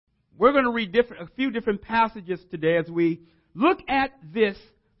We're going to read a few different passages today as we look at this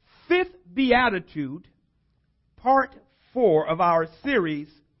fifth beatitude, part 4 of our series,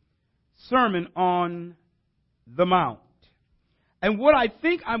 Sermon on the Mount. And what I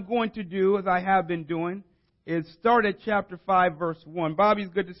think I'm going to do, as I have been doing, is start at chapter 5, verse 1. Bobby,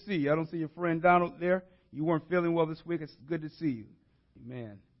 it's good to see you. I don't see your friend Donald there. You weren't feeling well this week. It's good to see you.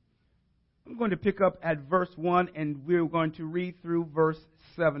 Amen. I'm going to pick up at verse 1, and we're going to read through verse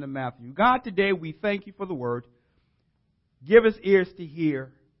 7 of Matthew. God, today we thank you for the word. Give us ears to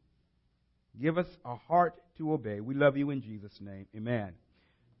hear. Give us a heart to obey. We love you in Jesus' name. Amen.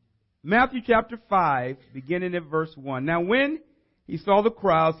 Matthew chapter 5, beginning at verse 1. Now when he saw the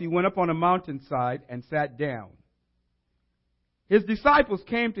crowds, he went up on a mountainside and sat down. His disciples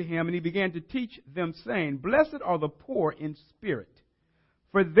came to him, and he began to teach them, saying, Blessed are the poor in spirit,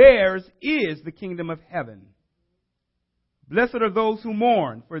 for theirs is the kingdom of heaven. Blessed are those who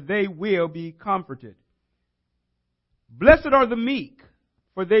mourn, for they will be comforted. Blessed are the meek,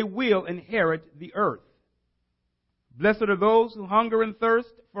 for they will inherit the earth. Blessed are those who hunger and thirst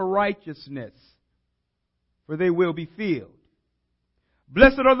for righteousness, for they will be filled.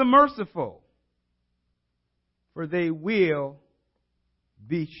 Blessed are the merciful, for they will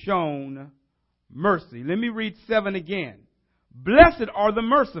be shown mercy. Let me read 7 again. Blessed are the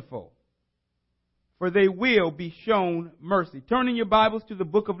merciful, for they will be shown mercy. Turn in your Bibles to the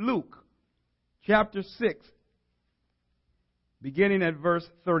book of Luke, chapter 6, beginning at verse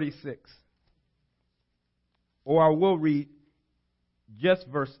 36. Or I will read just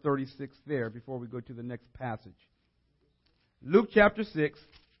verse 36 there before we go to the next passage. Luke chapter 6,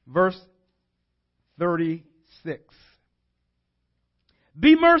 verse 36.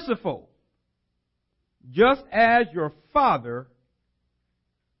 Be merciful, just as your Father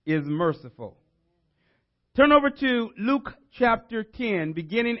is merciful. Turn over to Luke chapter 10,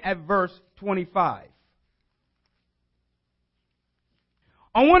 beginning at verse 25.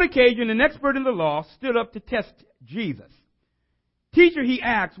 On one occasion, an expert in the law stood up to test Jesus. Teacher, he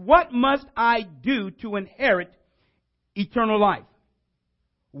asked, what must I do to inherit eternal life?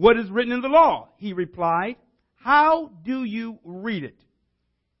 What is written in the law? He replied. How do you read it?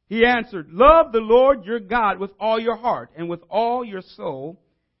 He answered, love the Lord your God with all your heart and with all your soul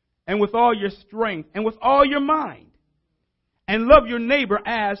and with all your strength and with all your mind, and love your neighbor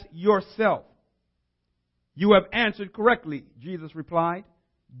as yourself. You have answered correctly, Jesus replied.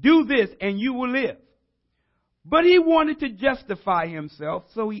 Do this and you will live. But he wanted to justify himself,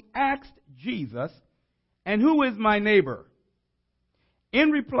 so he asked Jesus, and who is my neighbor?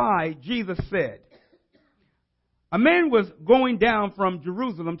 In reply, Jesus said, a man was going down from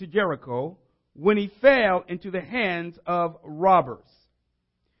Jerusalem to Jericho when he fell into the hands of robbers.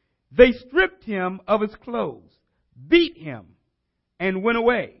 They stripped him of his clothes, beat him, and went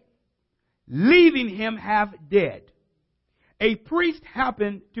away, leaving him half dead. A priest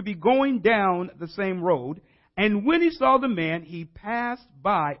happened to be going down the same road, and when he saw the man, he passed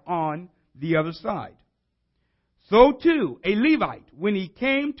by on the other side. So too, a Levite, when he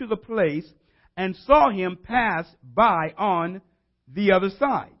came to the place and saw him, pass by on the other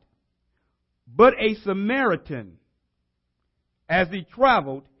side. But a Samaritan, as he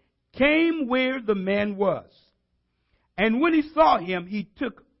traveled, came where the man was. And when he saw him, he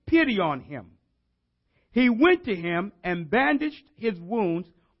took pity on him. He went to him and bandaged his wounds,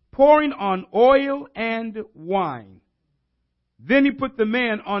 pouring on oil and wine. Then he put the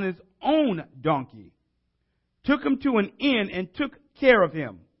man on his own donkey, took him to an inn, and took care of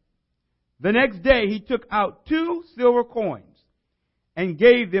him. The next day he took out 2 silver coins and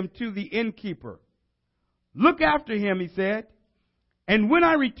gave them to the innkeeper. Look after him, he said, and when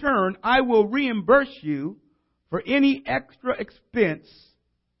I return, I will reimburse you for any extra expense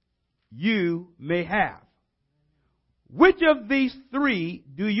you may have. Which of these 3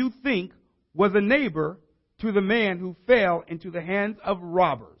 do you think was a neighbor to the man who fell into the hands of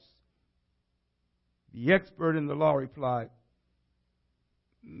robbers? The expert in the law replied,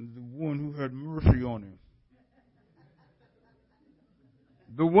 the one who had mercy on him.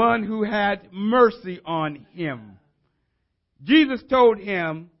 The one who had mercy on him. Jesus told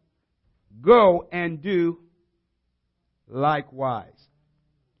him, go and do likewise.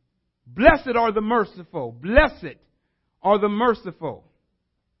 Blessed are the merciful. Blessed are the merciful.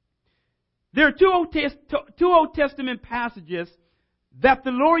 There are two Old Testament passages that the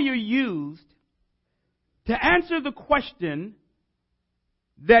lawyer used to answer the question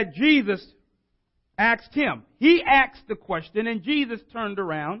that Jesus asked him. He asked the question, and Jesus turned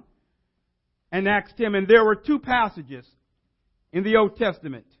around and asked him. And there were 2 passages in the Old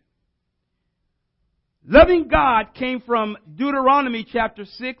Testament. Loving God came from Deuteronomy chapter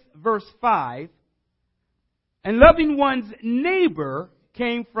 6, verse 5. And loving one's neighbor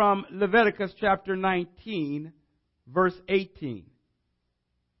came from Leviticus chapter 19, verse 18.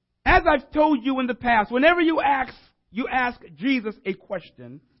 As I've told you in the past, whenever you ask Jesus a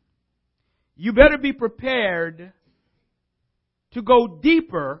question, you better be prepared to go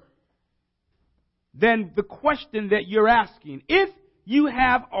deeper than the question that you're asking. If you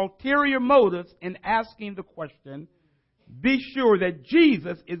have ulterior motives in asking the question, be sure that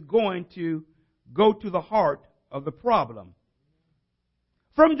Jesus is going to go to the heart of the problem.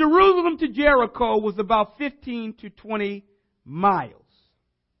 From Jerusalem to Jericho was about 15 to 20 miles.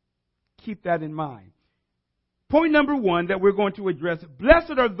 Keep that in mind. Point number one that we're going to address: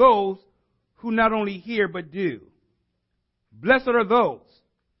 blessed are those who not only hear but do. Blessed are those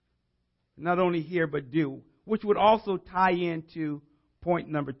who not only hear but do, which would also tie into point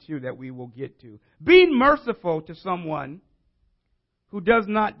number two that we will get to. Being merciful to someone who does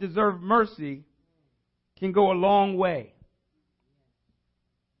not deserve mercy can go a long way.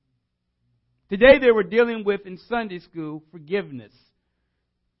 Today they were dealing with, in Sunday school, forgiveness.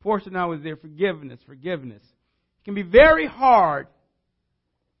 Portion I was there, forgiveness. It can be very hard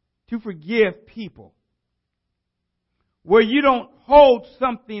to forgive people where you don't hold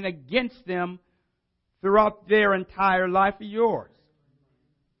something against them throughout their entire life of yours.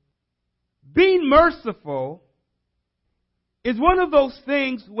 Being merciful is one of those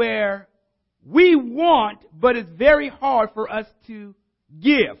things where we want, but it's very hard for us to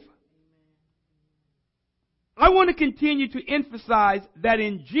give. I want to continue to emphasize that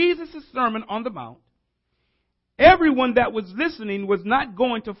in Jesus' Sermon on the Mount, everyone that was listening was not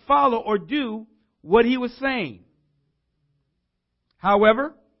going to follow or do what he was saying.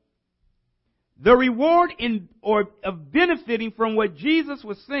 However, the reward of benefiting from what Jesus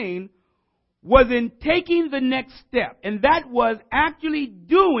was saying was in taking the next step, and that was actually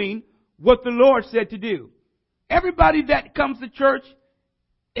doing what the Lord said to do. Everybody that comes to church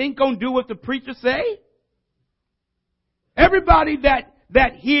ain't going to do what the preacher say. Everybody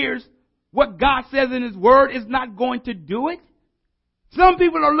that hears what God says in His Word is not going to do it. Some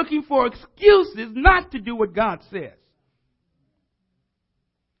people are looking for excuses not to do what God says.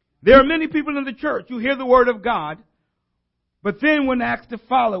 There are many people in the church who hear the Word of God, but then when asked to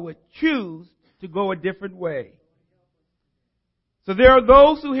follow it, choose to go a different way. So there are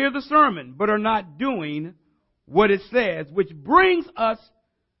those who hear the sermon, but are not doing what it says, which brings us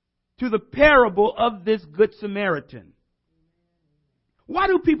to the parable of this Good Samaritan. Why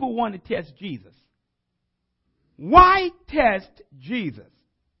do people want to test Jesus? Why test Jesus?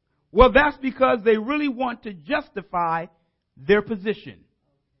 Well, that's because they really want to justify their position.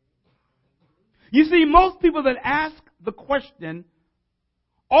 You see, most people that ask the question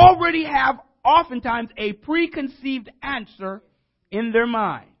already have oftentimes a preconceived answer in their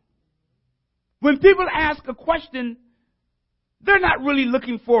mind. When people ask a question, they're not really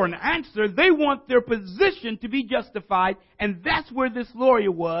looking for an answer. They want their position to be justified, and that's where this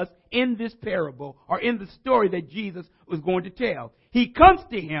lawyer was in this parable, or in the story that Jesus was going to tell. He comes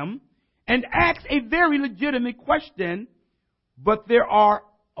to him and asks a very legitimate question, but there are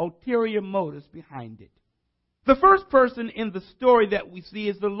ulterior motives behind it. The first person in the story that we see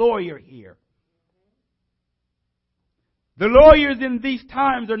is the lawyer here. The lawyers in these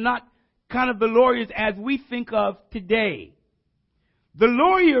times are not kind of the lawyers as we think of today. The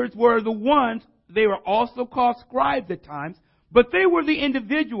lawyers were the ones, they were also called scribes at times, but they were the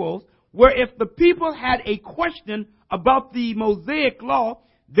individuals where if the people had a question about the Mosaic law,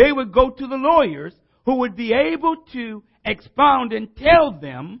 they would go to the lawyers who would be able to expound and tell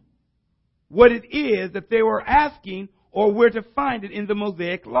them what it is that they were asking or where to find it in the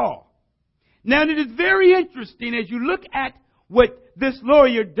Mosaic law. Now, it is very interesting as you look at what this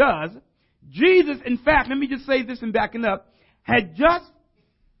lawyer does. Jesus, in fact, let me just say this and backing up, had just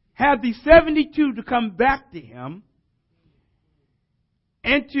had the 72 to come back to him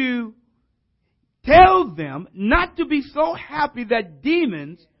and to tell them not to be so happy that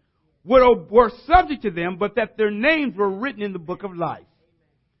demons were subject to them, but that their names were written in the book of life.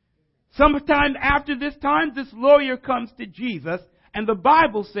 Sometime after this time, this lawyer comes to Jesus, and the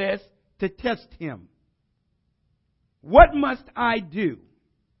Bible says to test him. What must I do?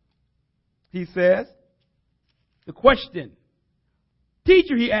 He says, the question.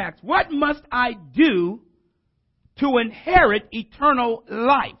 Teacher, he asks, what must I do to inherit eternal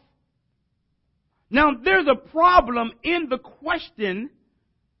life? Now, there's a problem in the question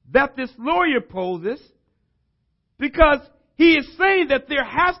that this lawyer poses, because he is saying that there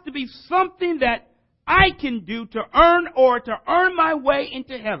has to be something that I can do to earn my way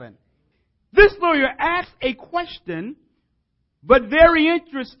into heaven. This lawyer asks a question, but very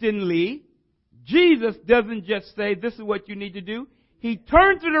interestingly, Jesus doesn't just say, this is what you need to do. He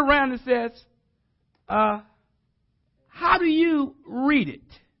turns it around and says, how do you read it?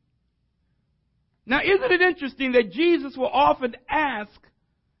 Now, isn't it interesting that Jesus will often ask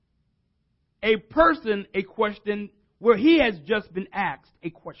a person a question where he has just been asked a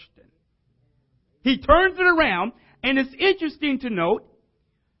question? He turns it around, and it's interesting to note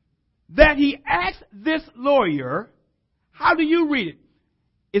that he asks this lawyer, how do you read it?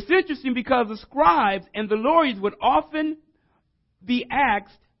 It's interesting because the scribes and the lawyers would often be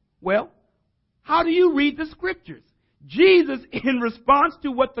asked, well, how do you read the scriptures? Jesus, in response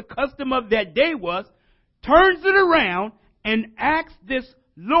to what the custom of that day was, turns it around and asks this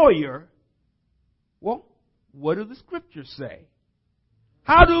lawyer, well, what do the scriptures say?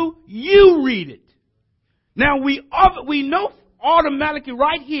 How do you read it? Now, we know automatically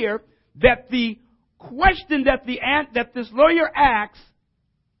right here that the question that this lawyer asks,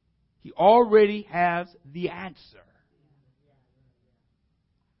 he already has the answer.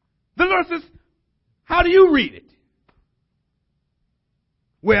 The Lord says, how do you read it?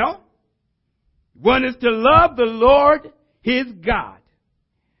 Well, one is to love the Lord his God.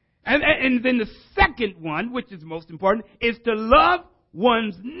 And then the second one, which is most important, is to love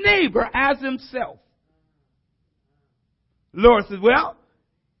one's neighbor as himself. The Lord says, well,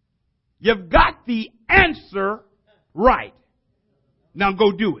 you've got the answer right. Now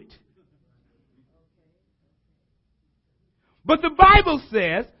go do it. But the Bible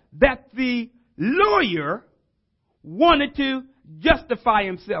says that the lawyer wanted to justify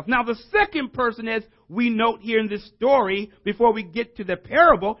himself. Now the second person, as we note here in this story, before we get to the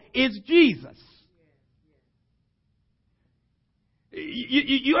parable, is Jesus.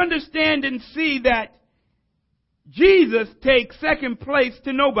 You understand and see that Jesus takes second place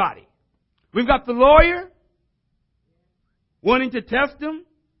to nobody. We've got the lawyer wanting to test him.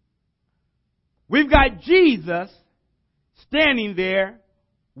 We've got Jesus standing there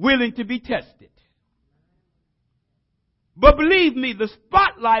willing to be tested. But believe me, the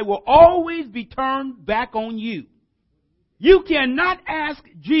spotlight will always be turned back on you. You cannot ask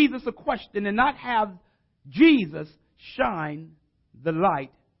Jesus a question and not have Jesus shine the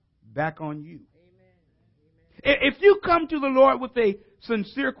light back on you. Amen. If you come to the Lord with a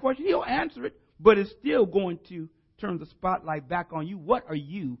sincere question, he'll answer it, but it's still going to turn the spotlight back on you. What are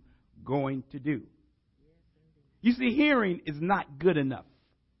you going to do? You see, hearing is not good enough.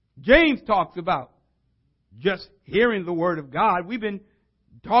 James talks about just hearing the word of God. We've been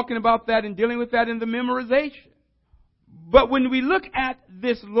talking about that and dealing with that in the memorization. But when we look at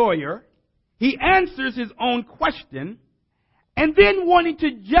this lawyer, he answers his own question, and then wanting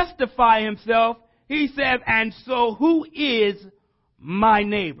to justify himself, he says, and so who is my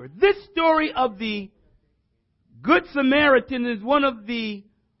neighbor? This story of the Good Samaritan is one of the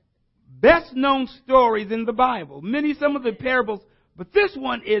best known stories in the Bible. Some of the parables, but this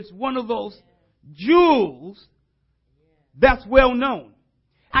one is one of those jewels that's well known.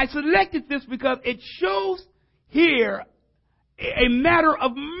 I selected this because it shows here a matter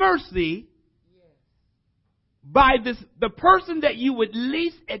of mercy by the person that you would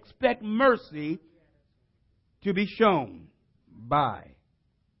least expect mercy to be shown by.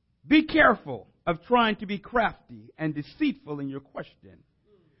 Be careful of trying to be crafty and deceitful in your question,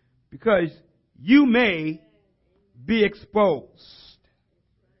 because you may be exposed.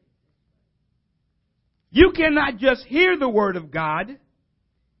 You cannot just hear the word of God.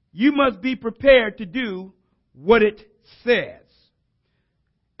 You must be prepared to do what it says.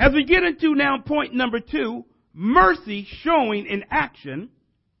 As we get into now point number 2, mercy showing in action,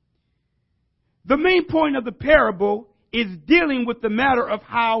 the main point of the parable is dealing with the matter of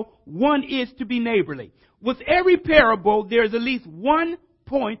how one is to be neighborly. With every parable, there's at least one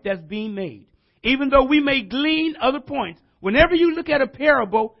point that's being made. Even though we may glean other points, whenever you look at a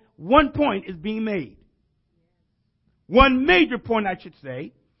parable, one point is being made. One major point, I should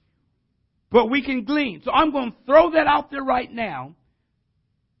say, but we can glean. So I'm going to throw that out there right now.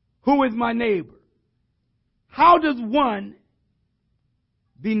 Who is my neighbor? How does one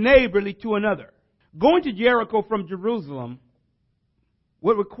be neighborly to another? Going to Jericho from Jerusalem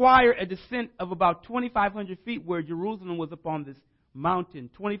would require a descent of about 2,500 feet, where Jerusalem was upon this mountain.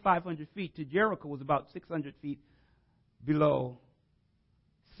 2,500 feet to Jericho was about 600 feet below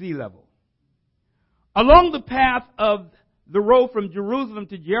sea level. Along the path of the road from Jerusalem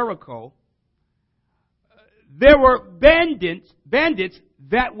to Jericho, there were bandits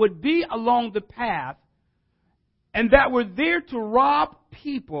that would be along the path and that were there to rob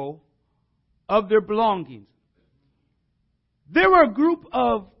people of their belongings. There were a group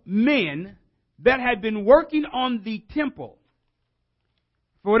of men that had been working on the temple.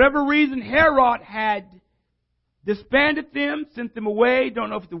 For whatever reason, Herod had disbanded them, sent them away. Don't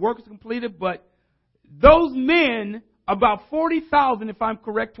know if the work was completed, but those men, about 40,000, if I'm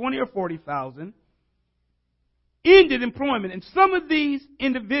correct, 20 or 40,000, ended employment. And some of these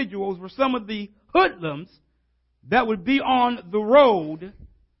individuals were some of the hoodlums that would be on the road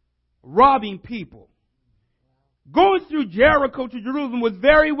robbing people. Going through Jericho to Jerusalem was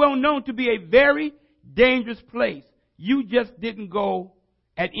very well known to be a very dangerous place. You just didn't go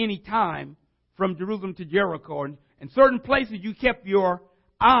at any time from Jerusalem to Jericho. And in certain places you kept your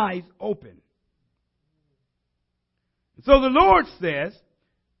eyes open. So the Lord says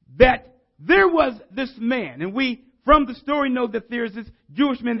that there was this man, and we from the story know that there's this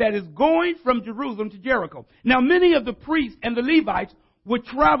Jewish man that is going from Jerusalem to Jericho. Now many of the priests and the Levites would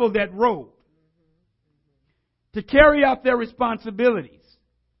travel that road to carry out their responsibilities.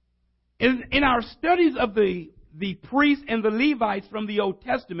 In our studies of the priests and the Levites from the Old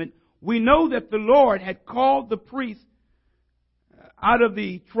Testament, we know that the Lord had called the priests out of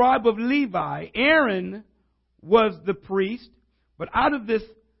the tribe of Levi. Aaron was the priest, but out of this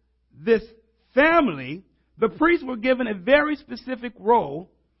family, the priests were given a very specific role,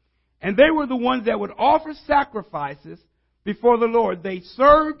 and they were the ones that would offer sacrifices before the Lord. They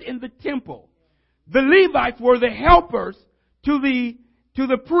served in the temple. The Levites were the helpers to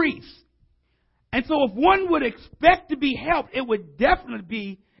the priests. And so if one would expect to be helped, it would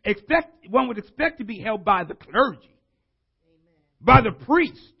definitely one would expect to be helped by the clergy, by the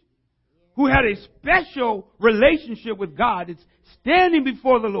priest, who had a special relationship with God. It's standing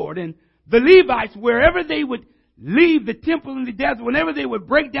before the Lord. And the Levites, wherever they would leave the temple in the desert, whenever they would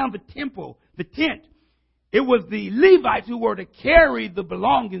break down the temple, the tent, it was the Levites who were to carry the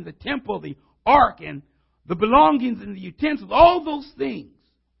belongings, the temple, the ark, and the belongings and the utensils, all those things.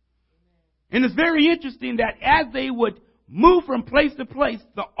 And it's very interesting that as they would move from place to place,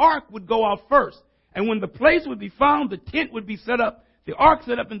 the ark would go out first. And when the place would be found, the tent would be set up, the ark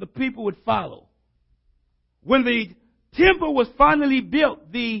set up, and the people would follow. When the temple was finally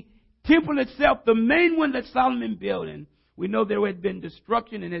built, the temple itself, the main one that Solomon built, and we know there had been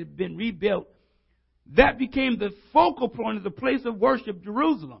destruction and it had been rebuilt, that became the focal point of the place of worship,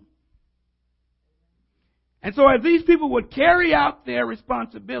 Jerusalem. And so as these people would carry out their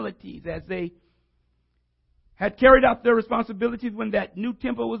responsibilities, as they had carried out their responsibilities when that new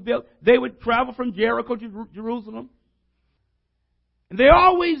temple was built, they would travel from Jericho to Jerusalem. And they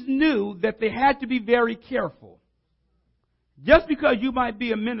always knew that they had to be very careful. Just because you might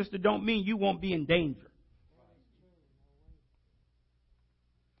be a minister don't mean you won't be in danger.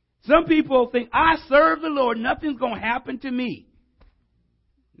 Some people think, I serve the Lord, nothing's going to happen to me.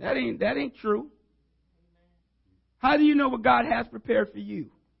 That ain't true. How do you know what God has prepared for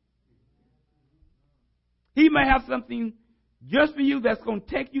you? He may have something just for you that's going to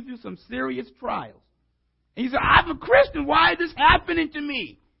take you through some serious trials. And you say, I'm a Christian. Why is this happening to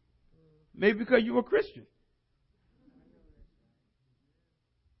me? Maybe because you're a Christian.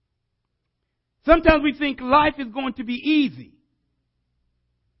 Sometimes we think life is going to be easy.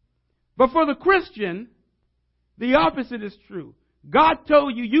 But for the Christian, the opposite is true. God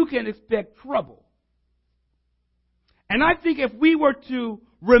told you you can expect trouble. And I think if we were to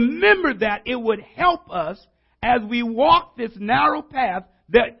remember that, it would help us as we walk this narrow path,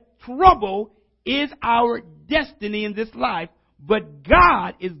 that trouble is our destiny in this life, but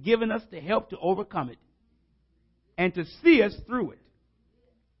God is giving us the help to overcome it and to see us through it.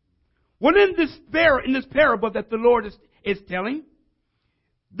 Well, in this parable that the Lord is telling,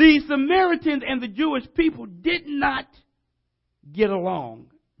 the Samaritans and the Jewish people did not get along.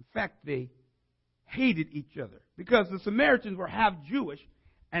 In fact, they hated each other because the Samaritans were half Jewish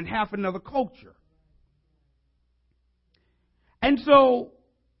and half another culture. And so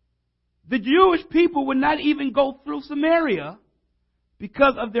the Jewish people would not even go through Samaria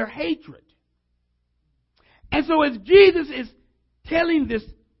because of their hatred. And so as Jesus is telling this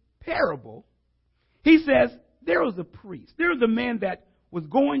parable, he says, there was a priest. There was a man that was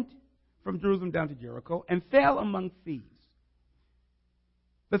going from Jerusalem down to Jericho and fell among thieves.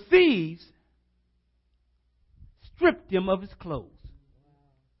 The thieves stripped him of his clothes.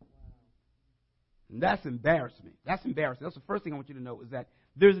 And that's embarrassment. That's embarrassing. That's the first thing I want you to know, is that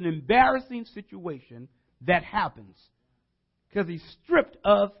there's an embarrassing situation that happens because he's stripped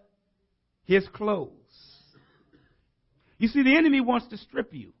of his clothes. You see, the enemy wants to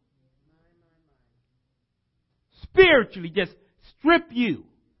strip you. Spiritually, just strip you.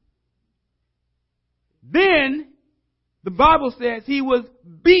 Then, the Bible says he was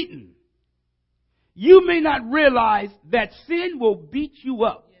beaten. You may not realize that sin will beat you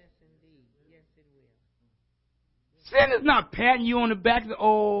up. Sin is not patting you on the back.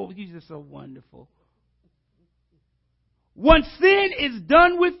 Oh, you're just so wonderful. Once sin is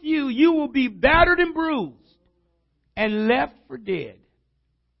done with you, you will be battered and bruised and left for dead.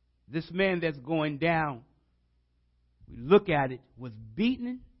 This man that's going down, we look at it, was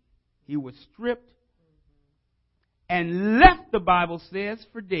beaten. He was stripped and left, the Bible says,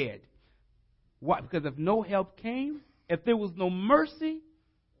 for dead. Why? Because if no help came, if there was no mercy,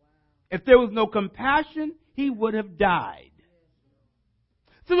 if there was no compassion, he would have died.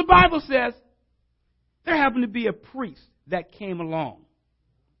 So the Bible says there happened to be a priest that came along.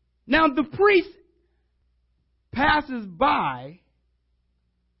 Now the priest passes by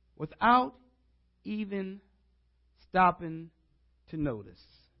without even stopping to notice.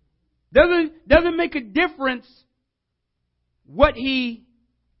 Doesn't make a difference what he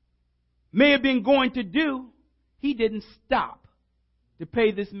may have been going to do. He didn't stop to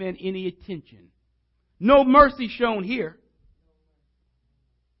pay this man any attention. No mercy shown here.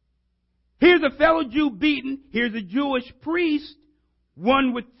 Here's a fellow Jew beaten. Here's a Jewish priest.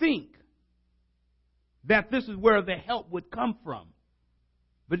 One would think that this is where the help would come from.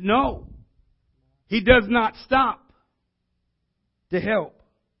 But no, he does not stop to help.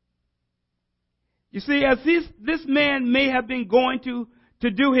 You see, as this man may have been going to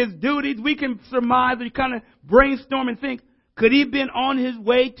do his duties, we can surmise and kind of brainstorm and think, could he have been on his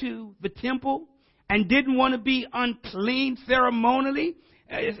way to the temple and didn't want to be unclean ceremonially?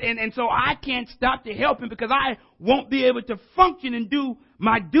 And so I can't stop to help him because I won't be able to function and do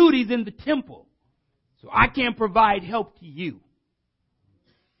my duties in the temple. So I can't provide help to you.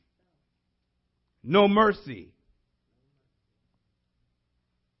 No mercy.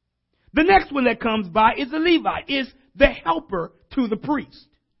 The next one that comes by is the Levite, is the helper to the priest,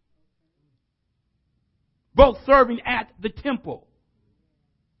 both serving at the temple.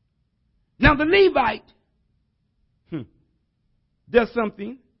 Now the Levite does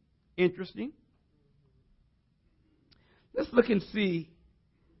something interesting. Let's look and see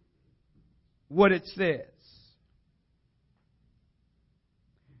what it says.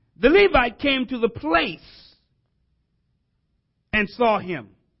 The Levite came to the place and saw him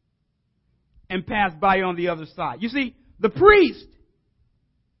and passed by on the other side. You see, the priest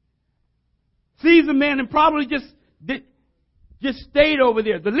sees the man and probably just stayed over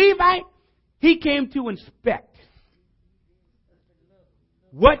there. The Levite, he came to inspect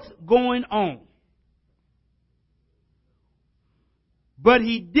what's going on. But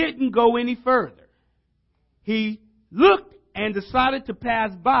he didn't go any further. He looked and decided to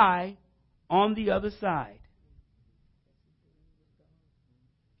pass by on the other side.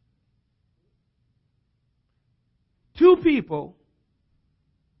 Two people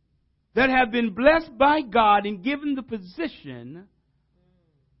that have been blessed by God and given the position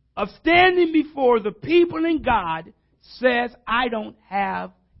of standing before the people in God says, I don't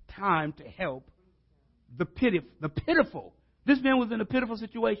have time to help the pitiful. This man was in a pitiful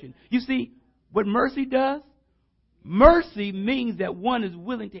situation. You see, what mercy does? Mercy means that one is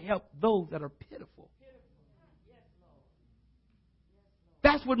willing to help those that are pitiful.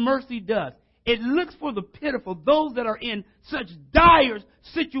 That's what mercy does. It looks for the pitiful, those that are in such dire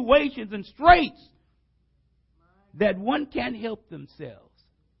situations and straits that one can't help themselves.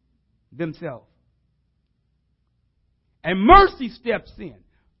 And mercy steps in.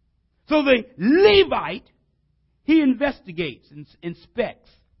 So the Levite, he investigates and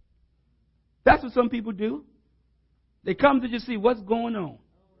inspects. That's what some people do. They come to just see what's going on,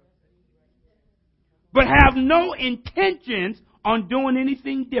 but have no intentions on doing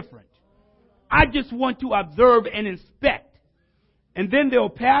anything different. I just want to observe and inspect. And then they'll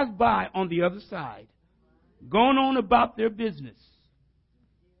pass by on the other side, going on about their business,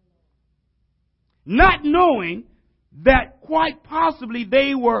 not knowing that quite possibly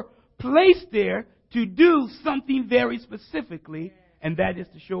they were placed there to do something very specifically, and that is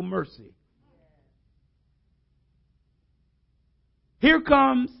to show mercy. Here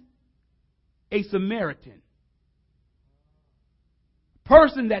comes a Samaritan.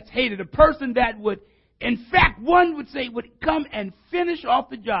 Person that's hated, a person that would, in fact, one would say would come and finish off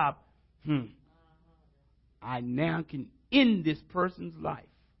the job. I now can end this person's life.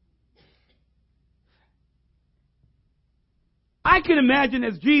 I can imagine,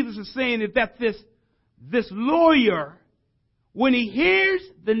 as Jesus is saying, that this lawyer, when he hears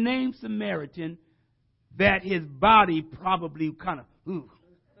the name Samaritan, that his body probably kind of, ooh.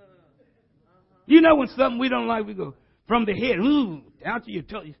 You know, when something we don't like, we go from the head, ooh, down to your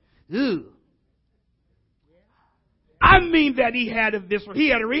toes, ooh. I mean that he had a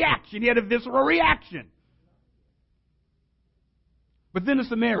reaction. He had a visceral reaction. But then the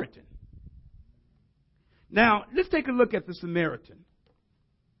Samaritan. Now, let's take a look at the Samaritan.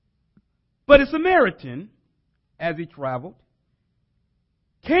 But a Samaritan, as he traveled,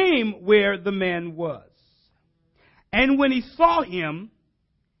 came where the man was. And when he saw him,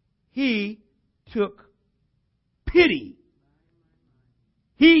 he took pity.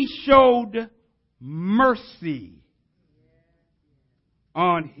 He showed mercy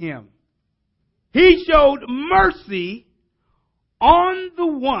on him. He showed mercy on the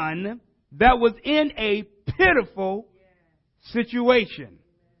one that was in a pitiful situation.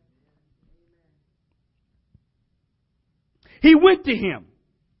 He went to him.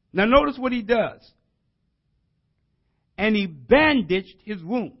 Now notice what he does. And he bandaged his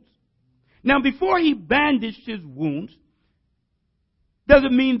wounds. Now before he bandaged his wounds,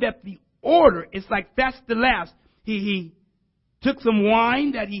 doesn't mean that the order is like that's the last. He took some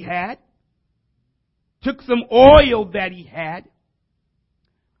wine that he had, took some oil that he had.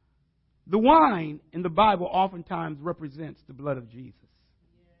 The wine in the Bible oftentimes represents the blood of Jesus.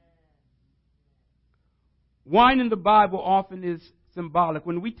 Wine in the Bible often is symbolic.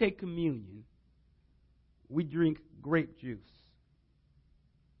 When we take communion, we drink grape juice.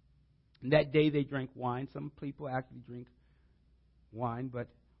 And that day they drank wine. Some people actually drink wine, but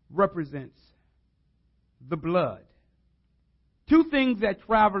represents the blood. Two things that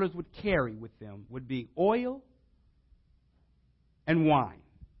travelers would carry with them would be oil and wine.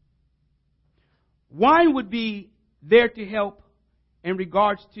 Wine would be there to help in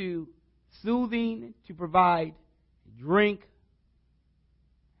regards to soothing, to provide drink.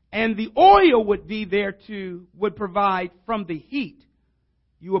 And the oil would be there would provide from the heat.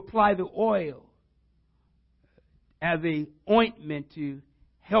 You apply the oil as an ointment to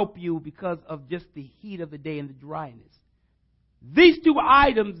help you because of just the heat of the day and the dryness. These two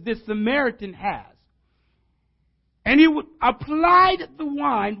items this Samaritan has. And he applied the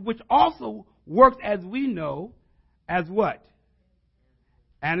wine, which also works, as we know, as what?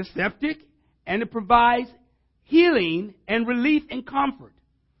 Antiseptic, and it provides healing and relief and comfort.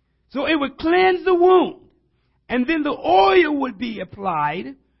 So it would cleanse the wound. And then the oil would be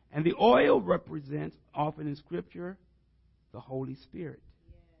applied, and the oil represents, often in Scripture, the Holy Spirit.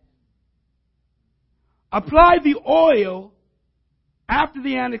 Apply the oil after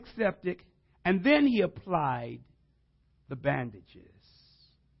the antiseptic, and then he applied the bandages.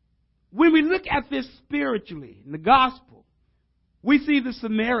 When we look at this spiritually in the gospel, we see the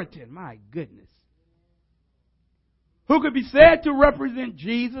Samaritan, my goodness, who could be said to represent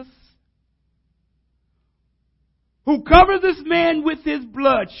Jesus, who covers this man with his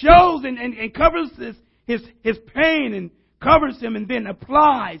blood, shows and covers his pain and covers him, and then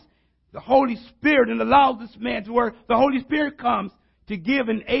applies the Holy Spirit and allows this man to work. The Holy Spirit comes to give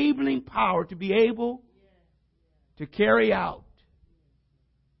enabling power to be able to carry out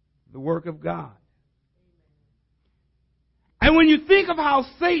the work of God. And when you think of how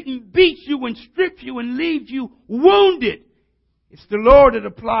Satan beats you and strips you and leaves you wounded, it's the Lord that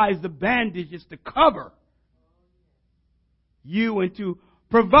applies the bandages to cover you and to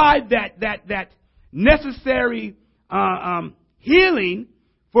provide that necessary healing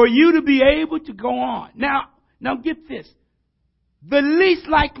for you to be able to go on. Now get this. The least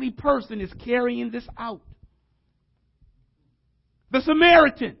likely person is carrying this out. The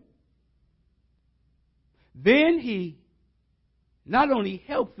Samaritan. Then he not only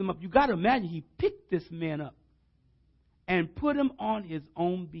helps him up, you got to imagine he picked this man up and put him on his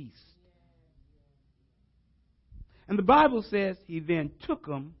own beast. And the Bible says he then took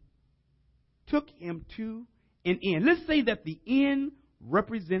him to an inn. Let's say that the inn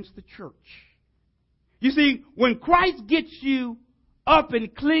represents the church. You see, when Christ gets you up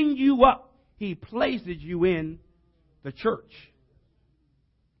and cleans you up, he places you in the church.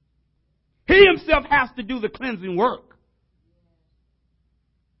 He himself has to do the cleansing work.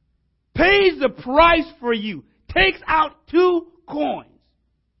 Pays the price for you. Takes out 2 coins.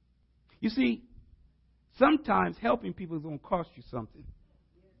 You see, sometimes helping people is going to cost you something.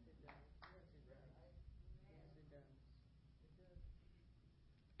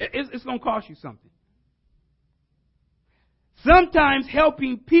 It's going to cost you something. Sometimes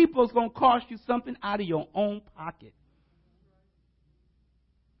helping people is going to cost you something out of your own pocket.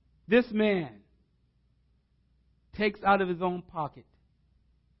 This man takes out of his own pocket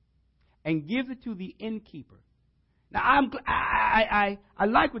and gives it to the innkeeper. Now, I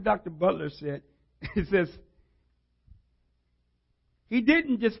like what Dr. Butler said. It says, he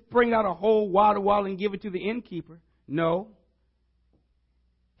didn't just bring out a whole water bottle and give it to the innkeeper. No.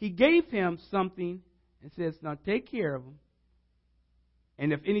 He gave him something and says, now take care of him.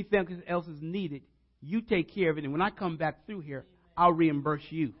 And if anything else is needed, you take care of it. And when I come back through here, I'll reimburse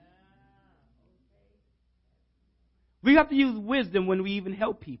you. We have to use wisdom when we even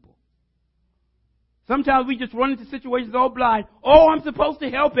help people. Sometimes we just run into situations all blind. Oh, I'm supposed to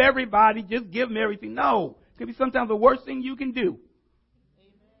help everybody. Just give them everything. No. It can be sometimes the worst thing you can do.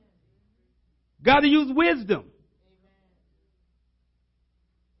 Got to use wisdom.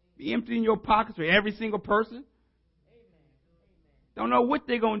 Be emptying your pockets for every single person. Don't know what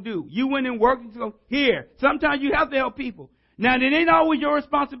they're going to do. You went and worked and go, here. Sometimes you have to help people. Now, it ain't always your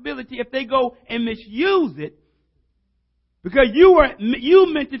responsibility if they go and misuse it, because you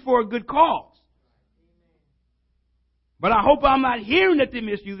meant it for a good cause. But I hope I'm not hearing that they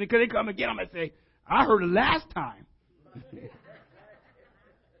misuse it, because they come again. I'm going to say, I heard it last time.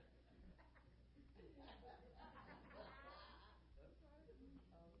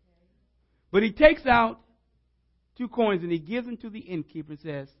 But he takes out 2 coins and he gives them to the innkeeper and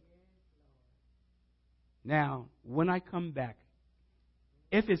says, now, when I come back,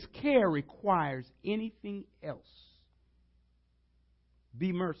 if his care requires anything else,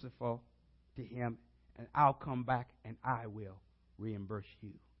 be merciful to him, and I'll come back and I will reimburse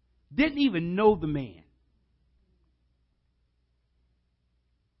you. Didn't even know the man.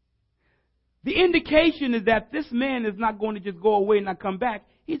 The indication is that this man is not going to just go away and not come back.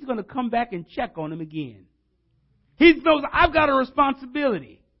 He's going to come back and check on him again. He knows, I've got a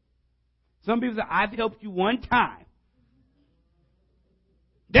responsibility. Some people say, I've helped you one time.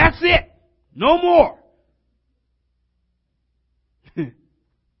 That's it. No more.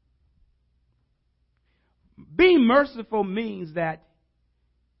 Being merciful means that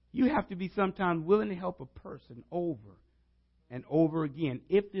you have to be sometimes willing to help a person over and over again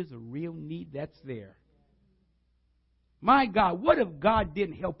if there's a real need that's there. My God, what if God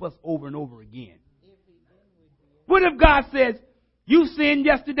didn't help us over and over again? What if God says, you sinned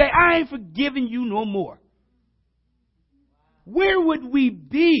yesterday, I ain't forgiving you no more? Where would we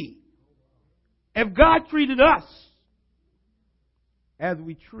be if God treated us as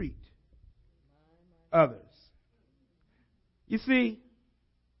we treat others? You see,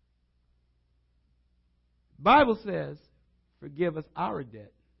 the Bible says, forgive us our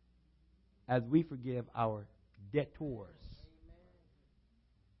debt as we forgive our debtors.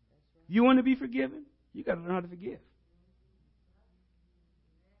 You want to be forgiven? You got to learn how to forgive.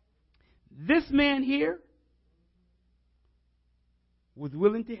 This man here was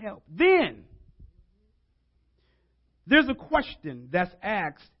willing to help. Then, there's a question that's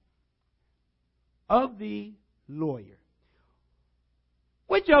asked of the lawyer.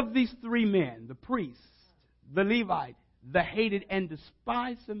 Which of these 3 men, the priest, the Levite, the hated and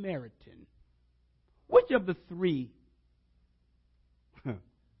despised Samaritan, which of the 3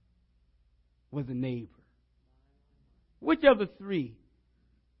 was a neighbor? Which of the 3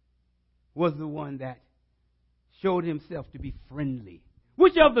 was the one that showed himself to be friendly?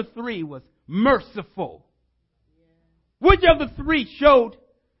 Which of the 3 was merciful? Which of the 3 showed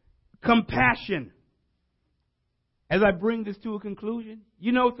compassion? As I bring this to a conclusion,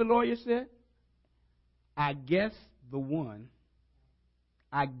 you know what the lawyer said? I guess the one.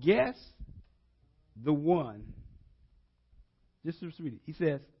 Just read it. He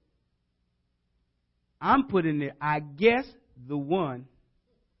says, I'm putting there, I guess the one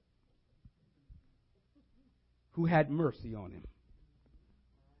who had mercy on him.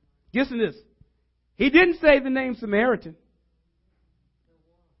 Listen to this. He didn't say the name Samaritan.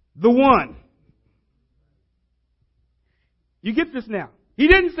 The one. You get this now. He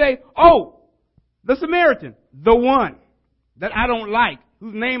didn't say, oh, the Samaritan. The one that I don't like,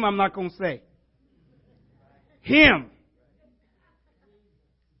 whose name I'm not going to say. Him.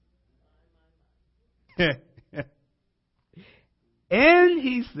 And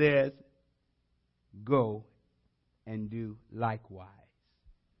he says, go and do likewise.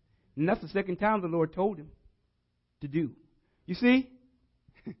 And that's the second time the Lord told him to do. You see?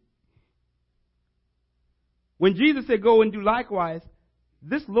 When Jesus said go and do likewise,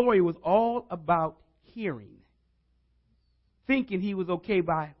 this lawyer was all about hearing, thinking he was okay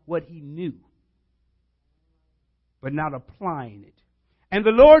by what he knew, but not applying it. And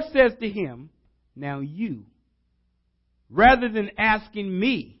the Lord says to him, now you, rather than asking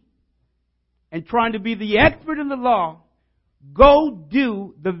me and trying to be the expert in the law, go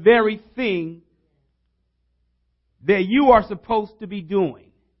do the very thing that you are supposed to be doing.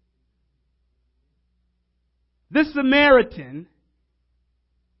 This Samaritan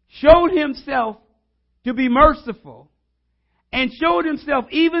showed himself to be merciful and showed himself,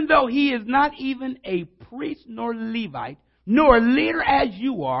 even though he is not even a priest nor Levite, nor a leader as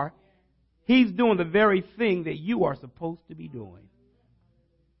you are, he's doing the very thing that you are supposed to be doing.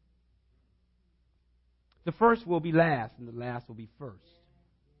 The first will be last and the last will be first.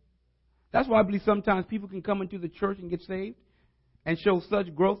 That's why I believe sometimes people can come into the church and get saved and show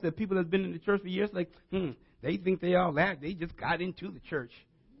such growth that people that's been in the church for years, like, they think they all that. They just got into the church.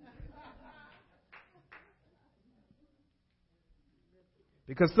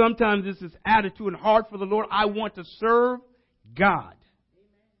 Because sometimes this is attitude and heart for the Lord. I want to serve God.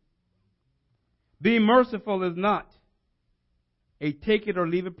 Being merciful is not a take it or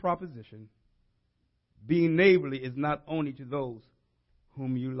leave it proposition. Being neighborly is not only to those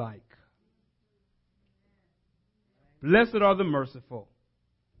whom you like. Blessed are the merciful,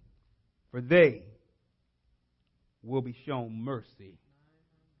 for they will be shown mercy.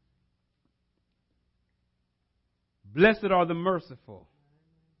 Blessed are the merciful,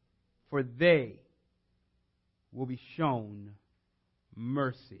 for they will be shown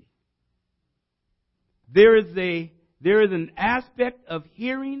mercy. There is an aspect of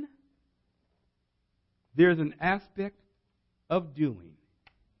hearing. There is an aspect of doing.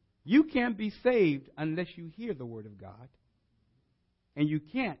 You can't be saved unless you hear the Word of God. And you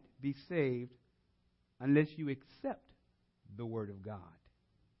can't be saved unless you accept the Word of God.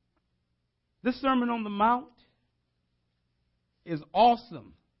 This Sermon on the Mount is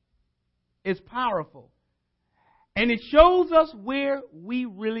awesome. It's powerful. And it shows us where we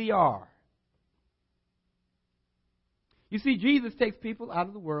really are. You see, Jesus takes people out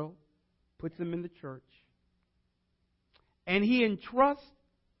of the world, puts them in the church, and He entrusts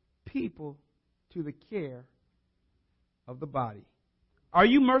people to the care of the body. Are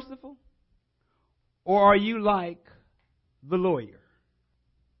you merciful? Or are you like the lawyer?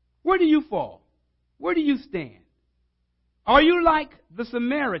 Where do you fall? Where do you stand? Are you like the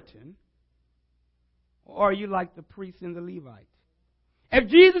Samaritan? Or are you like the priest and the Levite? If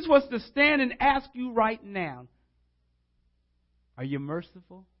Jesus was to stand and ask you right now, are you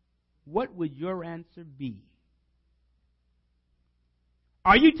merciful? What would your answer be?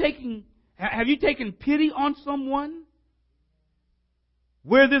 Have you taken pity on someone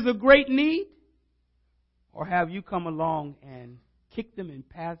where there's a great need? Or have you come along and kicked them and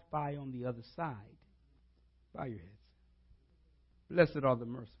passed by on the other side? Bow your heads. Blessed are the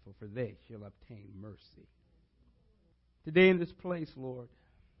merciful, for they shall obtain mercy. Today in this place, Lord,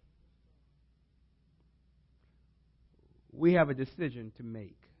 we have a decision to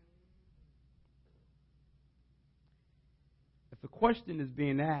make. If the question is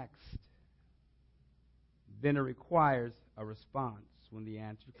being asked, then it requires a response when the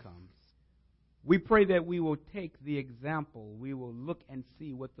answer comes. We pray that we will take the example. We will look and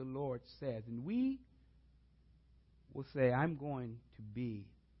see what the Lord says. And we will say, I'm going to be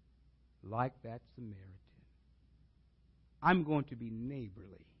like that Samaritan. I'm going to be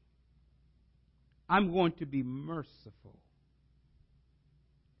neighborly. I'm going to be merciful.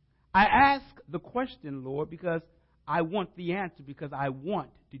 I ask the question, Lord, because I want the answer, because I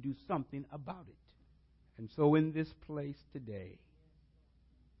want to do something about it. And so in this place today,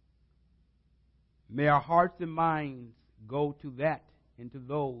 may our hearts and minds go to that and to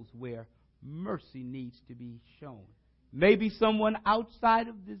those where mercy needs to be shown. Maybe someone outside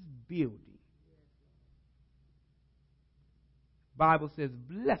of this building. Bible says,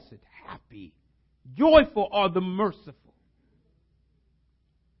 blessed, happy, joyful are the merciful.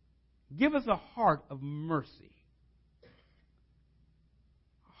 Give us a heart of mercy.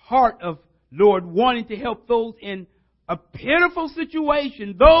 Heart of, Lord, wanting to help those in a pitiful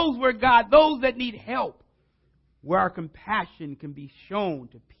situation, those that need help, where our compassion can be shown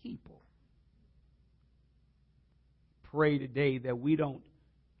to people. Pray today that we don't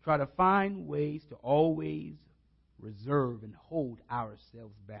try to find ways to always reserve and hold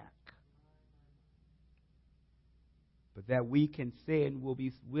ourselves back, but that we can say and will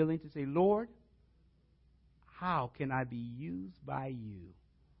be willing to say, Lord, how can I be used by you?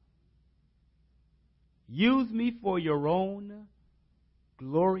 Use me for your own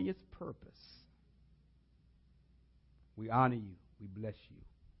glorious purpose. We honor you. We bless you.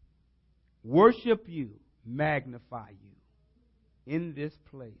 Worship you. Magnify you in this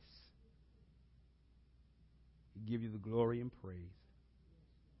place. We give you the glory and praise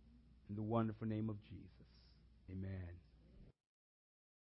in the wonderful name of Jesus. Amen.